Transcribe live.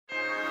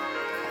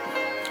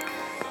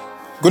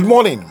Good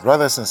morning,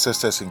 brothers and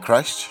sisters in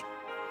Christ.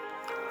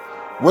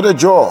 What a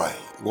joy,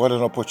 what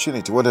an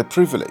opportunity, what a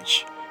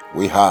privilege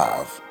we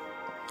have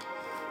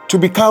to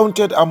be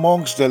counted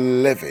amongst the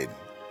living.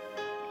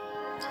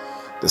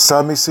 The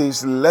psalmist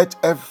says, "Let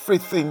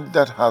everything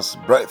that has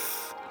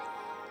breath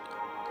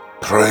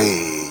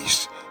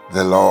praise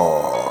the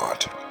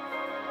Lord."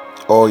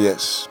 Oh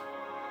yes,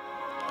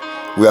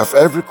 we have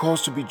every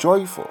cause to be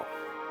joyful,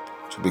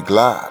 to be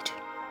glad,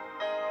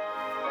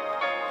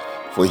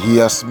 for He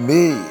has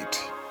made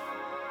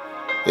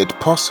it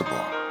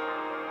possible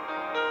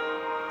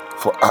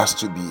for us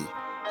to be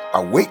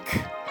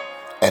awake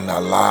and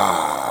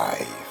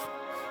alive.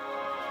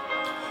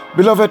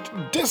 Beloved,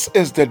 this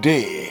is the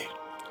day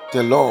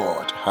the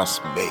Lord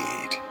has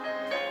made.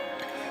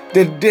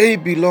 The day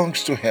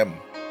belongs to Him.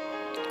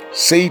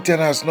 Satan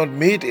has not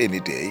made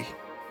any day.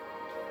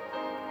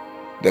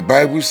 The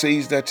Bible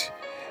says that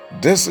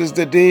this is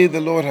the day the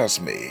Lord has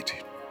made.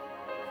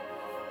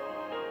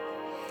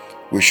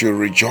 We should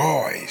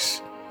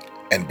rejoice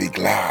and be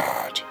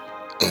glad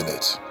in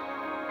it.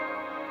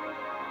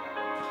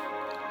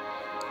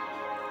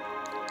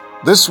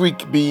 This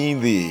week being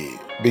the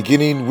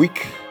beginning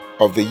week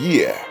of the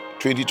year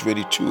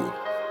 2022,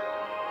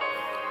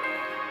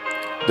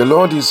 the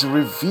Lord is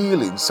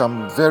revealing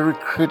some very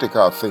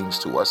critical things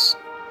to us.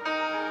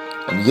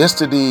 And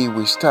yesterday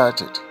we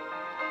started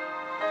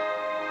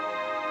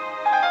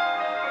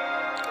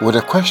with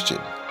a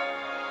question: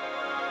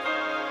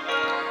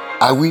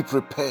 are we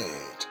prepared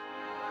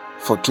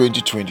for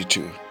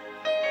 2022?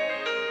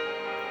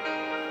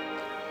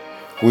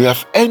 We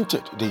have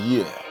entered the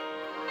year.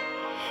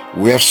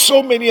 We have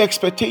so many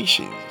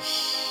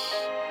expectations.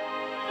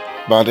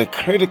 But the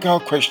critical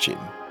question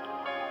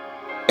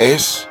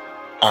is,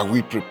 are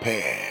we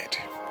prepared?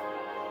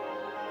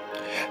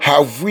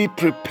 Have we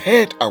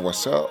prepared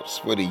ourselves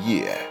for the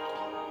year?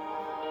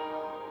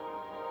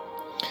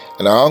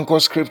 And our anchor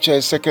scripture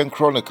is 2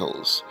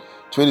 Chronicles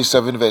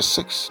 27 verse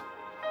 6.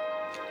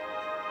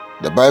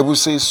 The Bible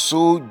says,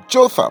 "So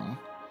Jotham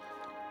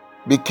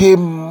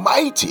became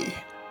mighty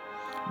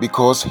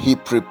because he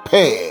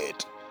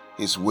prepared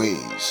his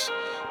ways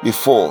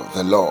before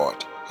the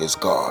Lord his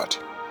God."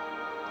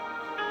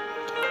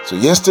 So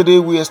yesterday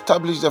we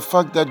established the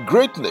fact that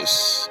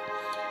greatness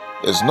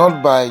is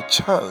not by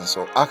chance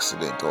or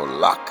accident or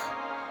luck.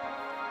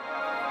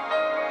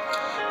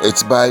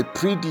 It's by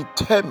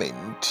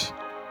predetermined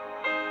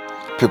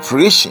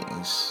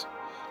preparations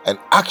and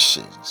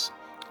actions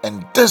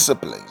and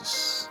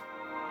disciplines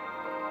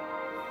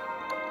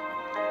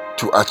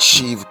to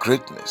achieve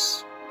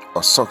greatness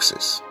or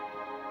success.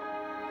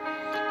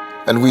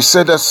 And we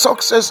said that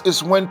success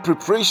is when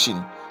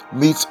preparation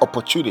meets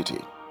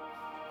opportunity.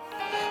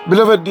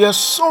 Beloved, there are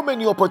so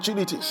many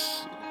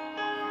opportunities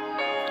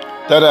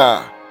that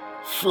are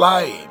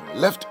flying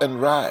left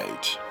and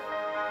right.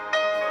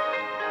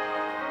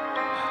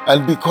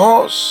 And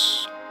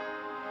because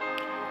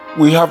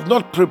we have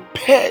not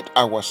prepared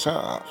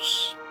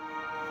ourselves,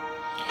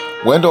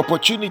 when the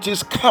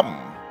opportunities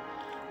come,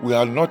 we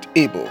are not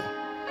able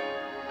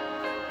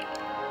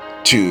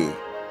to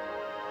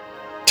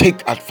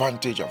take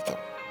advantage of them.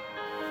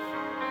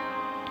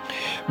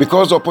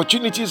 Because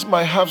opportunities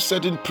might have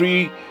certain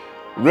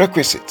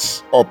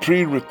prerequisites or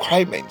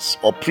pre-requirements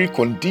or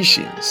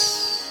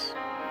preconditions.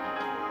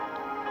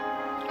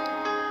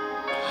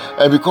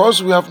 And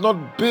because we have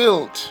not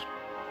built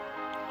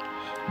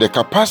the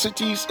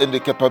capacities and the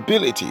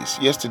capabilities,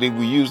 yesterday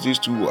we used these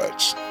two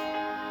words,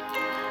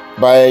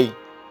 by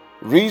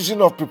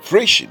reason of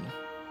preparation,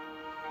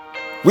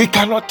 we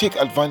cannot take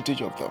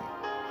advantage of them.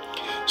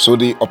 So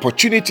the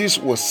opportunities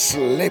will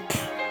slip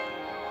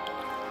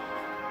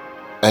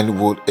and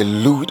will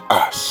elude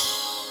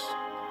us.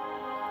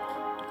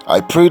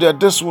 I pray that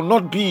this will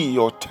not be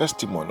your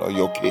testimony or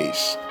your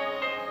case.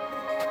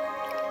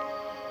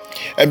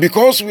 And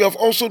because we have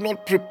also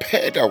not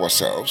prepared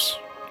ourselves,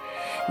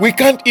 we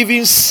can't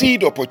even see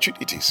the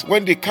opportunities.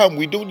 When they come,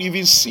 we don't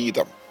even see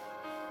them.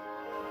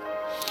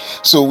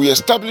 So we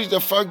established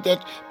the fact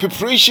that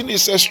preparation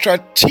is a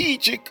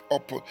strategic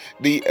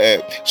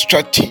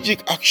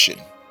action,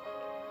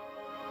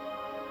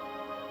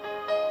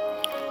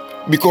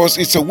 because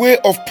it's a way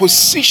of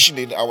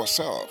positioning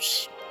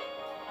ourselves.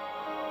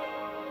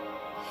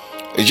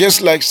 It's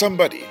just like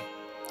somebody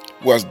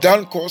who has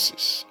done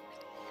courses,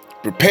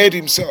 prepared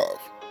himself.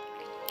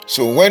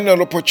 So when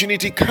an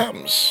opportunity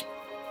comes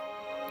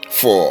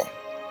for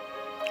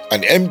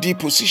an MD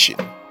position,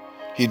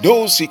 he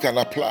knows he can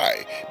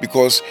apply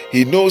because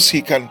he knows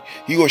he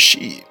or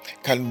she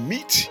can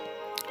meet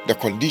the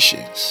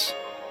conditions.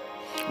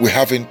 We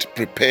haven't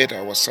prepared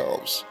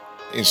ourselves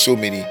in so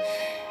many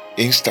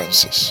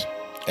instances.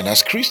 And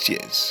as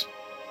Christians,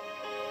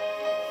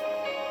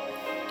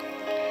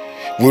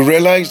 we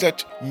realize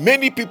that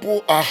many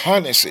people are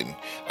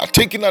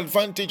taking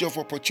advantage of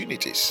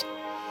opportunities.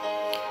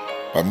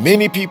 But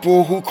many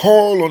people who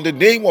call on the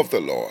name of the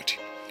Lord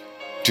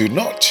do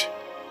not.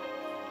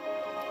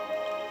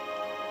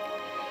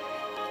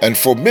 And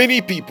for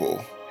many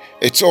people,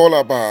 it's all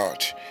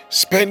about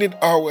spending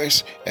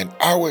hours and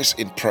hours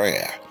in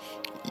prayer,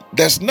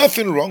 There's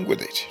nothing wrong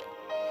with it.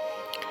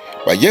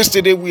 But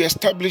yesterday we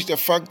established the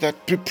fact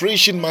that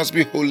preparation must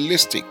be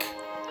holistic.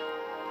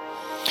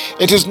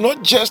 It is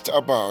not just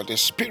about the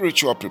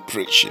spiritual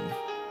preparation,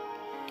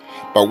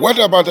 but what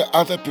about the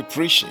other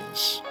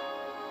preparations?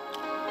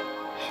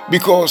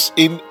 Because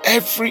in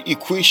every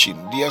equation,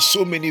 there are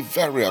so many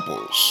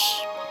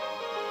variables.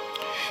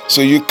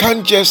 So you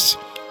can't just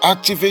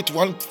activate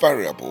one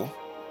variable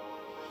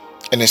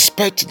and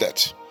expect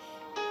that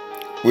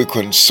we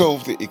can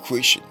solve the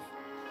equation.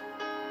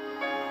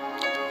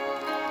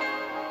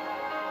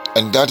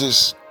 And that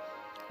is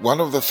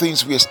one of the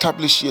things we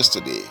established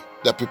yesterday,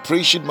 that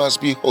preparation must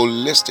be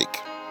holistic.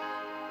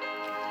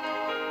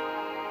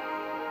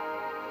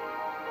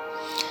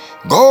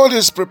 God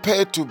is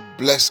prepared to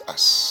bless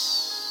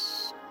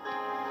us.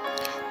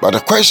 But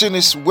the question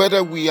is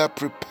whether we are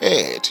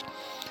prepared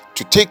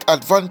to take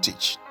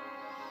advantage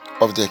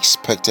of the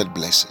expected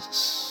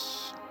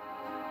blessings.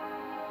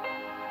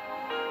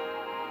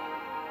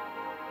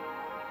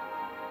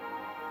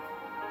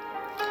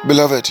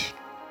 Beloved,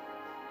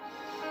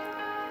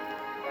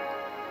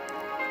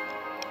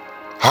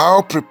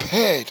 how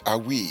prepared are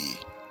we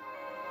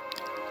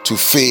to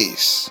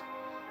face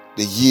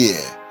the year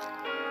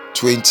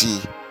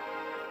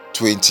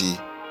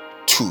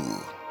 2022?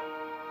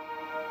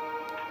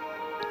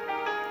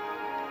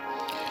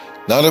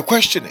 Now the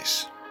question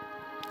is,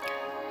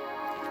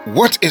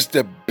 what is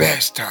the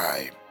best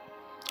time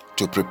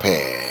to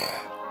prepare?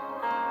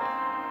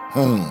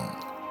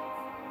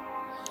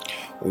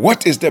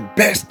 What is the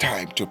best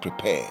time to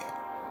prepare?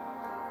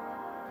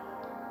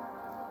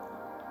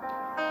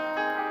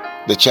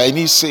 The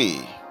Chinese say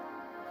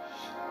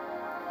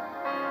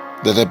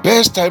that the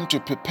best time to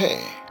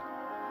prepare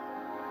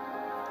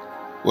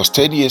was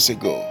 10 years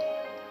ago.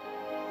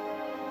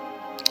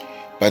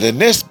 But the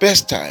next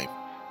best time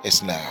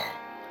is now.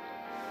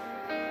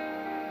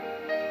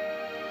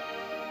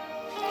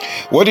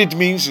 What it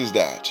means is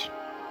that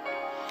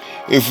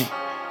if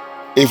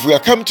we are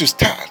come to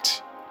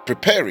start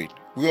preparing,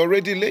 we're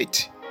already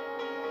late.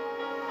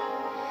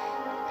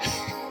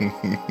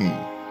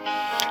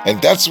 And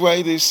that's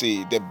why they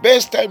say the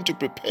best time to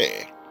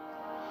prepare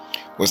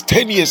was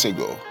 10 years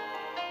ago,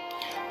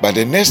 but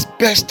the next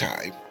best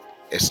time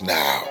is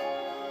now.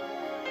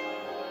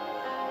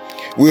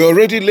 We're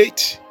already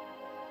late.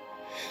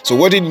 So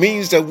what it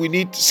means that we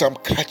need some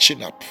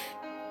catching up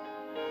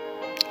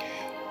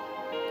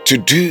to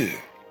do.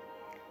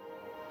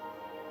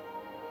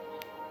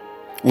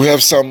 We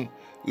have some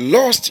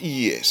lost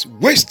years,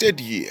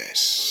 wasted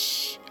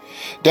years,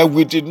 that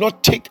we did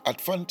not take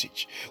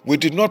advantage. We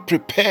did not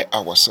prepare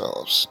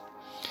ourselves.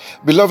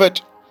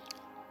 Beloved,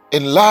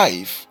 in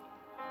life,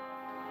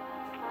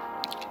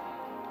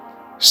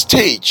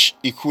 stage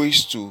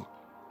equates to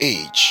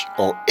age,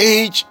 or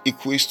age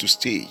equates to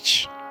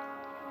stage.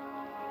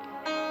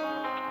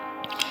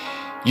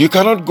 You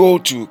cannot go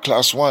to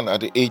class 1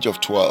 at the age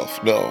of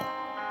 12, no.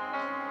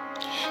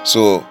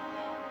 So,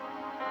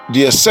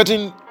 there are a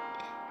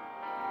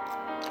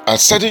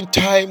certain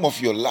time of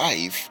your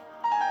life,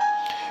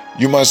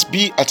 you must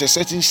be at a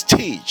certain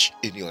stage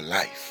in your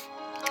life,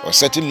 or a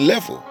certain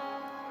level.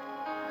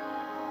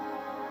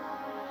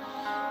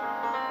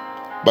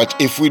 But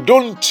if we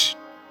don't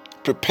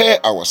prepare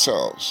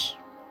ourselves,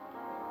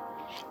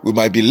 we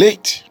might be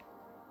late.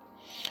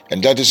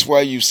 And that is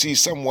why you see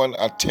someone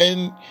at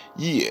 10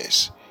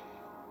 years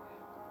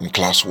in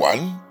class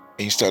 1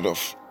 instead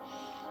of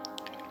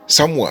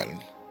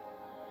someone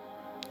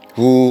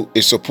who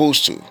is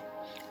supposed to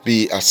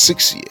be at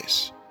 6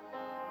 years.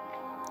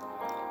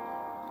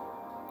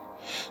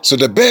 So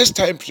the best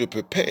time to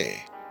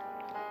prepare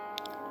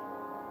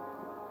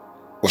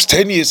was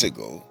 10 years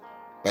ago,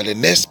 but the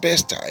next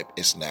best time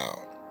is now.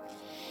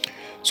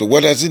 So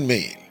what does it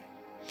mean?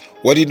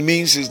 What it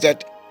means is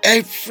that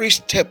every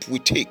step we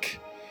take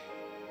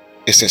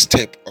is a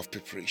step of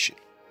preparation.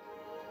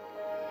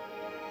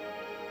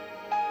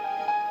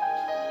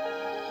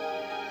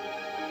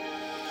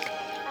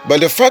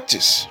 But the fact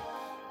is,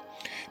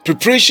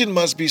 preparation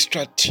must be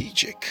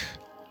strategic.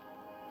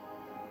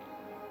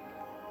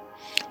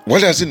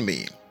 What does it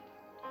mean?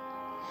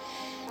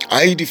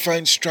 I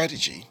define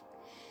strategy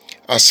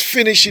as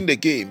finishing the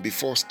game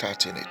before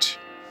starting it.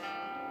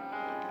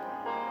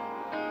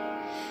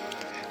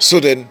 So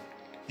then,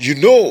 you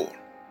know,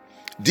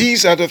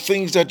 these are the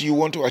things that you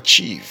want to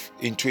achieve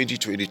in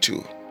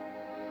 2022.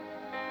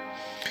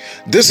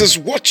 This is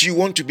what you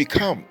want to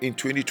become in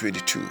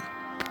 2022.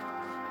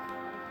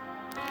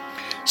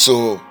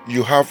 So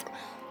you have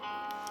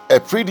a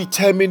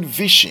predetermined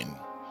vision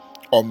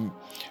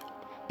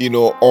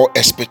or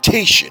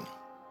expectation.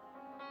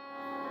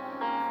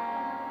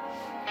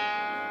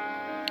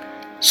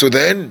 So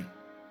then,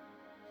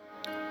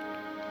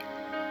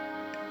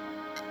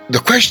 the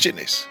question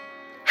is,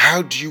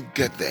 how do you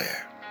get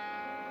there?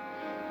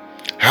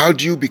 How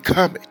do you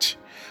become it?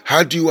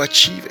 How do you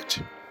achieve it?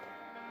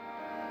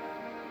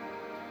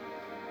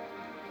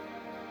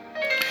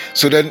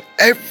 So then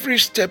every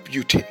step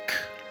you take,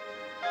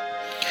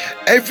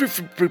 every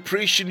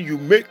preparation you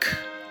make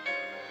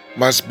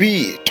must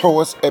be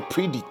towards a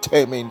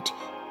predetermined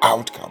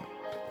outcome.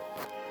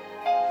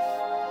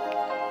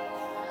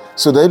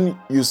 So then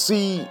you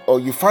see or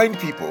you find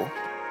people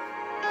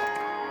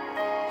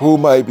who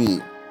might be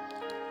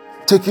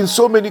taking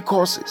so many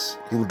courses.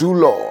 He will do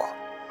law.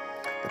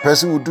 The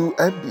person will do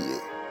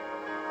MBA.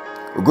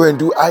 Will go and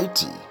do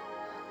IT.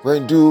 Go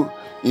and do,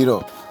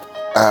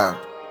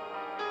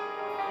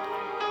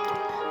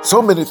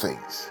 so many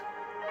things.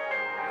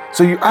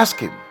 So you ask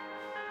him,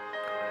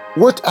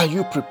 what are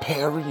you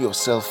preparing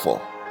yourself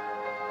for?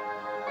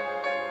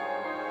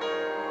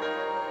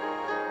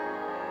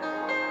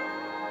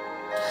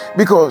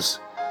 Because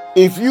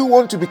if you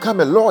want to become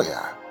a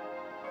lawyer,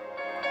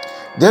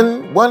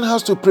 then one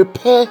has to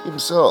prepare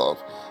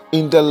himself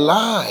in the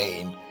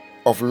line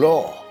of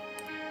law.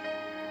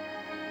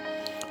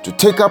 To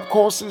take up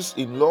courses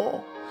in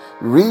law,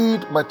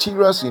 read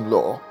materials in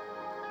law.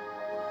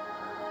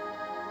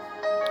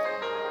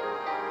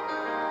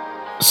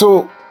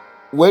 So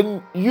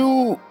when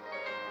you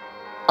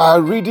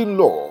are reading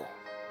law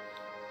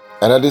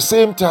and at the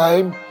same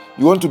time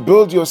you want to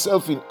build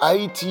yourself in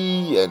IT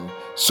and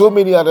so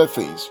many other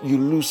things, you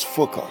lose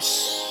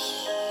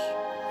focus.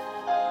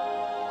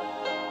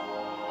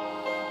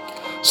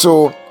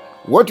 So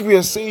what we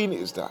are saying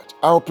is that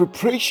our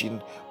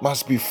preparation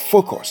must be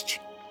focused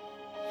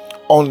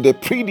on the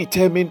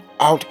predetermined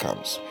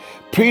outcomes,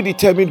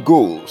 predetermined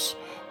goals,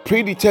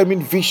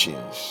 predetermined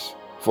visions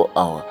for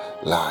our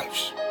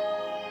lives.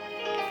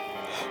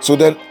 So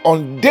then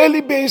on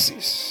daily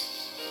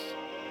basis,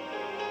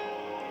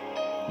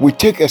 we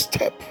take a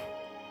step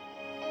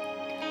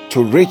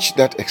to reach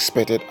that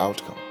expected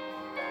outcome.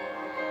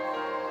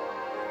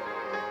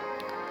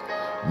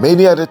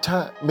 Many a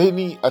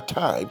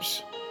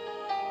times,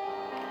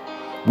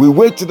 we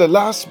wait to the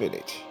last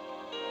minute.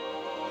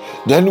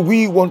 Then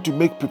we want to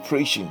make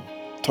preparation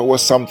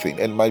towards something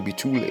and might be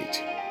too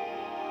late.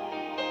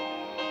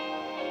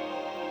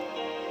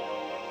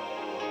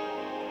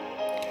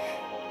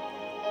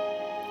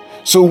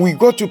 So we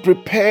got to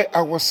prepare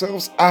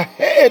ourselves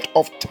ahead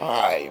of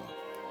time.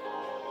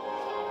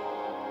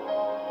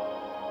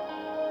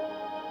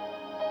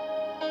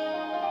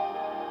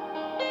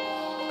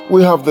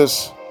 We have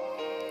this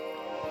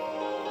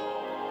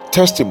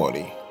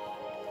testimony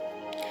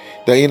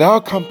that in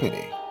our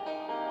company,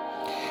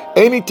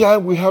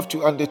 anytime we have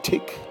to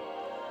undertake,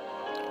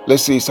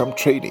 let's say, some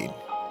training,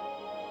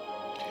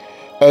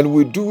 and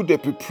we do the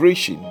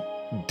preparation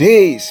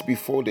days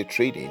before the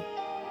training,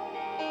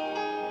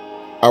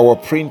 our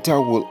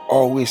printer will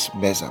always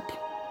mess up.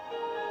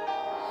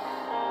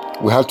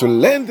 We have to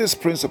learn this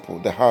principle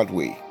the hard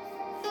way.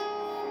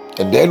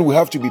 And then we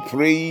have to be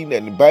praying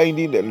and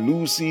binding and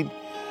loosing.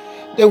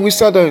 Then we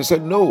sat down and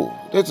said, no,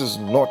 that is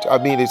not,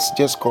 it's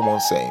just common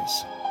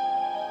sense.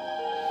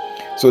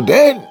 So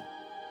then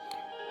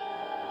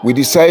we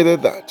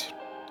decided that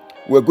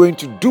we're going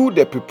to do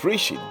the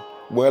preparation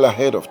well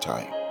ahead of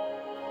time.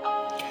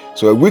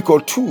 So a week or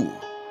two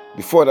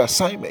before the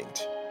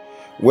assignment,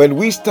 when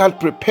we start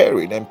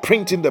preparing and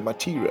printing the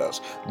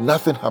materials,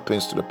 nothing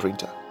happens to the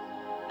printer.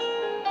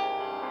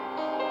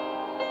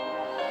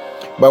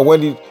 But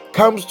when it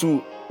comes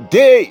to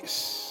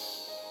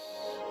days,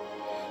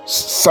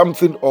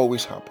 something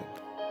always happens.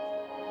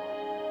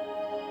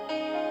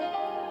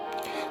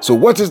 So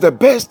what is the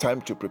best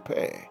time to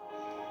prepare?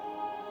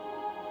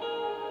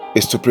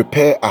 Is to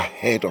prepare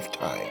ahead of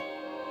time.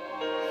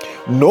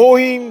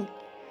 Knowing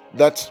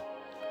that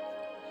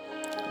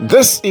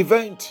this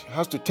event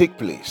has to take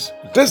place.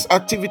 This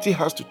activity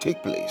has to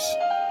take place.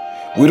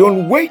 We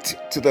don't wait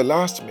to the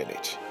last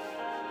minute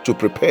to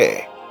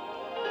prepare,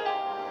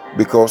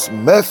 because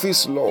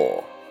Murphy's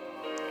Law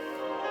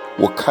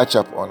will catch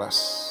up on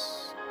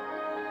us.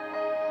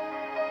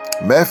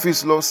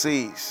 Murphy's Law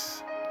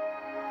says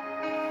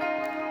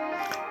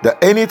that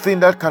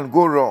anything that can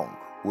go wrong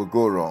will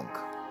go wrong.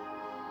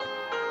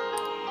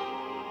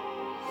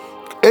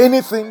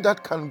 Anything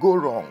that can go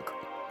wrong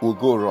will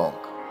go wrong.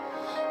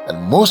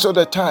 And most of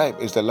the time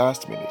is the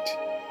last minute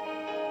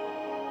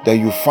that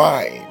you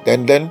find.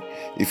 And then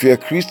if you're a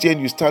Christian,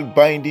 you start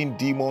binding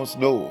demons.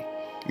 No,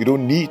 you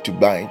don't need to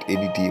bind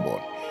any demon.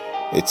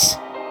 It's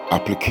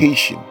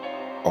application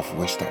of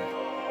wisdom.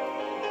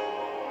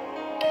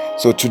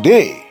 So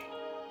today,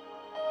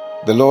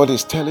 the Lord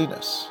is telling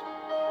us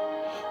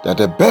that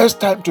the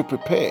best time to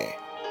prepare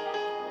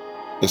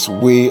is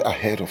way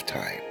ahead of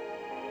time.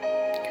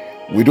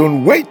 We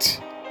don't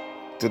wait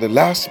to the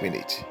last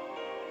minute.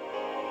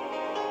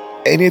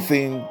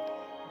 Anything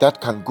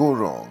that can go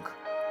wrong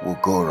will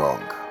go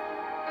wrong.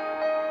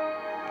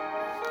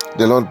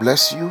 The Lord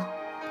bless you.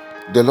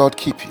 The Lord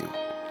keep you.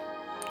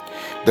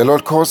 The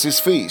Lord cause his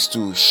face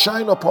to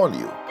shine upon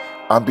you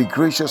and be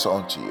gracious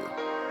unto you.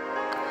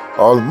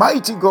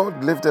 Almighty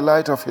God, lift the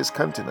light of his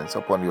countenance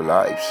upon your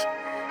lives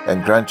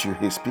and grant you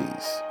his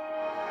peace.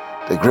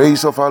 The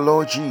grace of our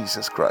Lord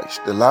Jesus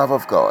Christ, the love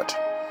of God,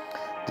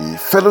 the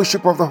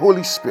fellowship of the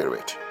Holy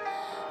Spirit,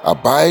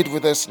 abide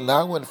with us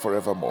now and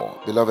forevermore.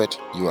 Beloved,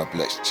 you are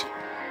blessed.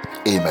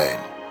 Amen.